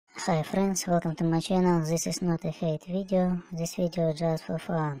Hi friends, welcome to my channel. This is not a hate video, this video is just for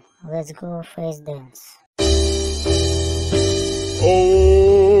fun. Let's go face dance.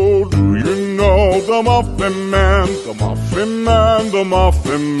 Oh, do you know the Muffin Man, the Muffin Man, the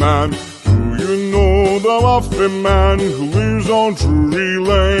Muffin Man? Do you know the Muffin Man who lives on Drury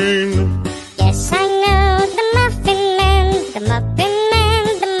Lane? Yes, I know the Muffin Man, the Muffin Man,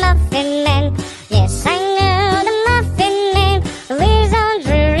 the Muffin Man. Yes, I know the Muffin Man who lives on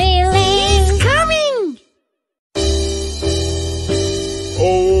Drury Lane. He's coming!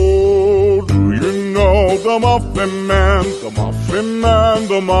 Oh, do you know the Muffin Man, the Muffin Man,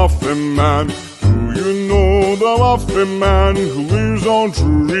 the Muffin Man? Do you know the Muffin Man who lives on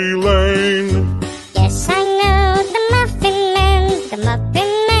Drury Lane? Yes, I know the Muffin Man, the Muffin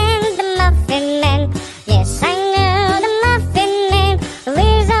Man, the Muffin Man. Yes, I know the Muffin Man who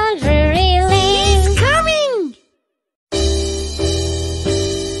lives on Drury Lane. He's coming!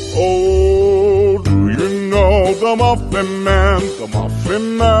 Oh, do you know the Muffin Man, the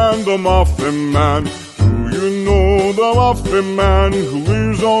Muffin Man, the Muffin Man? Do you know the Muffin Man who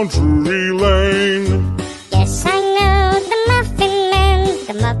lives on Drury Lane? Yes, I know the Muffin Man,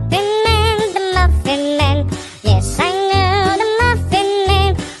 the Muffin